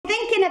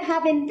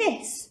having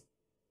this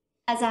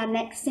as our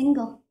next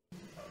single.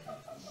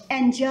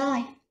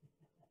 Enjoy.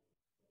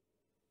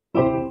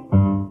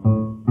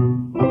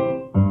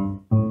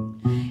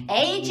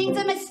 Aging's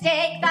a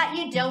mistake that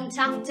you don't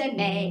have to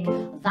make.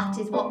 That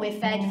is what we're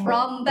fed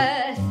from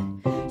birth.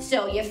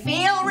 So you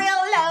feel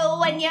real low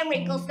when your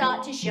wrinkles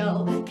start to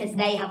show, 'cause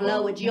they have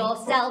lowered your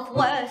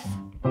self-worth.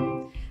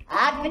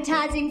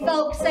 Advertising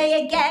folks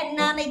say again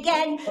and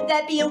again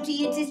that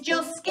beauty it is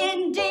just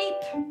skin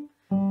deep.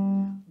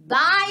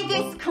 Buy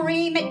this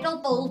cream,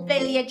 it'll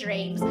fulfill your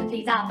dreams.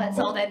 These adverts,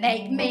 oh, they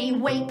make me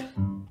weep.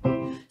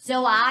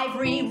 So I've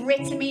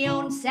rewritten my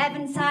own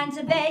 7 signs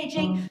of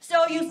aging,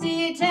 so you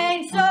see it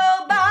ain't so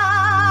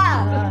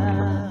bad.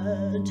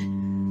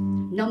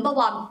 Number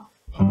 1.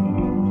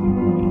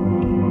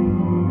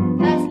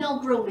 Personal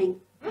grooming.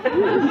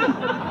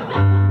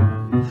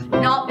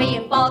 Not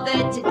being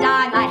bothered to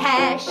dye my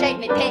hair, shape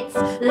my pits,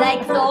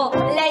 legs or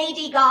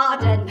Lady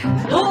Garden.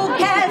 Who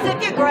cares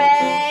if you're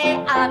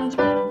grey and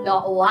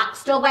not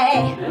waxed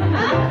away?